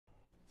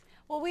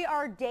Well, we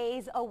are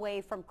days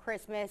away from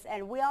Christmas,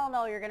 and we all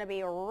know you're going to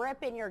be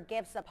ripping your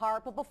gifts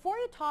apart. But before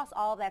you toss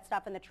all of that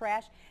stuff in the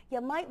trash, you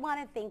might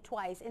want to think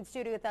twice. In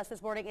studio with us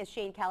this morning is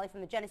Kelley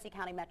from the Genesee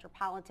County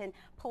Metropolitan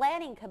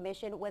Planning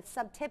Commission with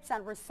some tips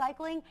on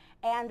recycling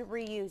and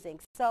reusing.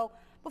 So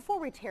before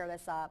we tear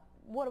this up,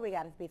 what do we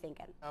got to be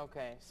thinking?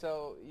 Okay,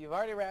 so you've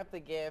already wrapped the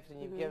gift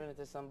and you've given it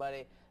to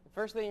somebody. The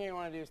first thing you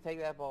want to do is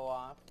take that bowl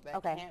off.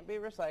 That can't be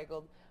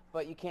recycled,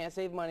 but you can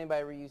save money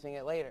by reusing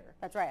it later.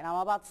 That's right, and I'm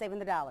all about saving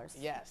the dollars.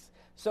 Yes.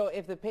 So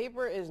if the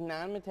paper is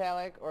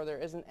non-metallic or there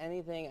isn't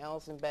anything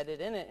else embedded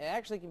in it, it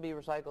actually can be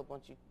recycled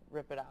once you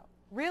rip it out.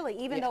 Really?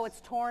 Even though it's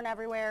torn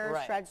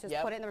everywhere, shreds, just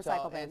put it in the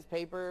recycle bin? It's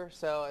paper,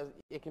 so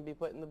it can be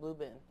put in the blue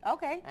bin.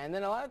 Okay. And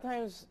then a lot of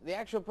times, the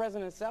actual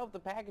present itself, the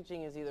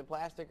packaging is either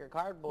plastic or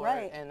cardboard,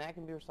 and that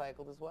can be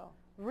recycled as well.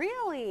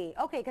 Really?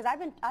 Okay, because I've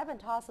been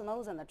tossing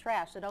those in the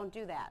trash, so don't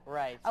do that.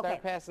 Right.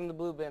 Start passing the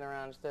blue bin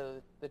around instead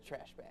of the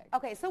trash bag.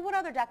 Okay, so what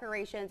other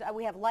decorations?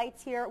 We have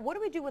lights here. What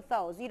do we do with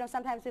those? You know,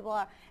 sometimes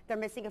people they're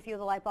missing a few of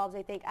the light bulbs.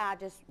 They think,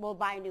 we'll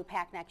buy a new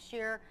pack next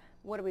year.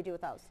 What do we do with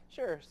those?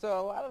 Sure.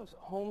 So a lot of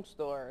home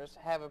stores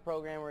have a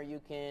program where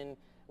you can,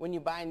 when you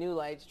buy new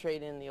lights,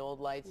 trade in the old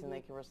lights and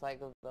they can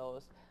recycle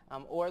those.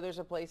 Or there's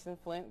a place in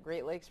Flint,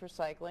 Great Lakes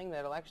Recycling,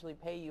 that'll actually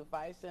pay you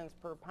 5 cents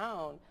per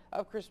pound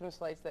of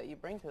Christmas lights that you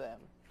bring to them.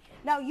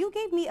 Now, you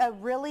gave me a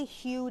really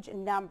huge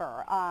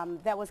number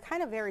that was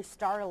kind of very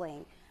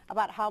startling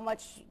about how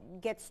much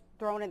gets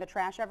thrown in the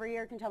trash every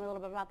year. Can you tell me a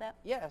little bit about that?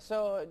 Yeah,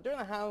 so during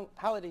the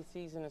holiday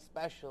season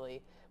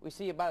especially, we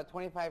see about a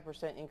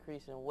 25%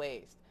 increase in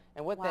waste.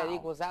 And what that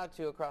equals out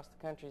to across the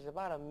country is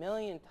about 1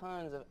 million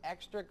tons of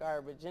extra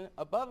garbage,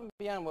 above and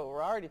beyond what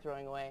we're already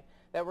throwing away,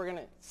 that we're going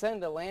to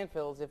send to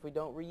landfills if we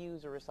don't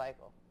reuse or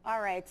recycle. All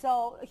right,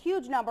 so a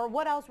huge number.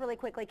 What else really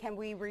quickly can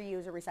we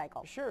reuse or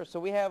recycle? Sure, so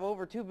we have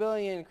over 2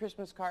 billion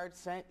Christmas cards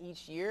sent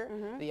each year.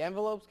 The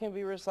envelopes can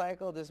be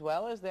recycled as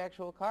well as the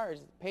actual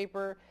cards,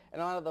 paper,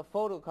 and a lot of the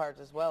photo cards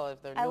as well if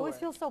they're newer. I always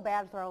feel so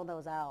bad throwing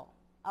those out.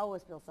 I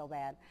always feel so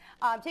bad.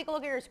 Take a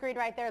look at your screen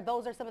right there.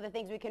 Those are some of the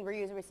things we can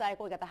reuse and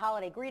recycle. We got the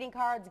holiday greeting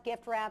cards,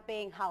 gift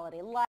wrapping,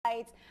 holiday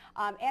lights,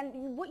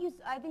 and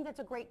I think that's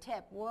a great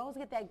tip. We always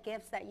get that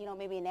gifts that, you know,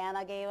 maybe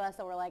Nana gave us,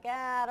 so we're like,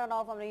 I don't know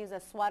if I'm going to use a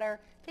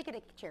sweater. Take it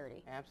to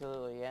charity.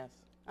 Absolutely, yes.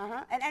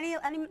 And any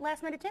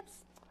last minute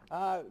tips?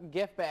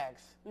 Gift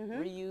bags,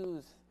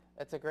 reuse.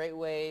 That's a great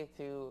way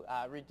to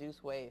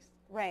reduce waste.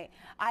 Right.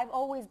 I've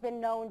always been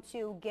known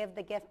to give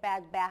the gift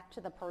bag back to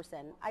the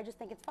person. I just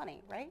think it's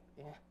funny, right?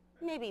 Yeah.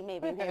 Maybe.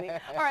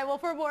 All right, well,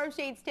 for more of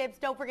Shane's tips,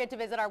 don't forget to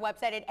visit our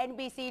website at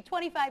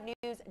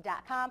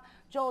NBC25news.com.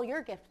 Joel,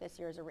 your gift this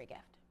year is a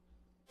regift.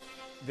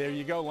 There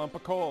you go, lump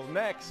of coal.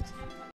 Next.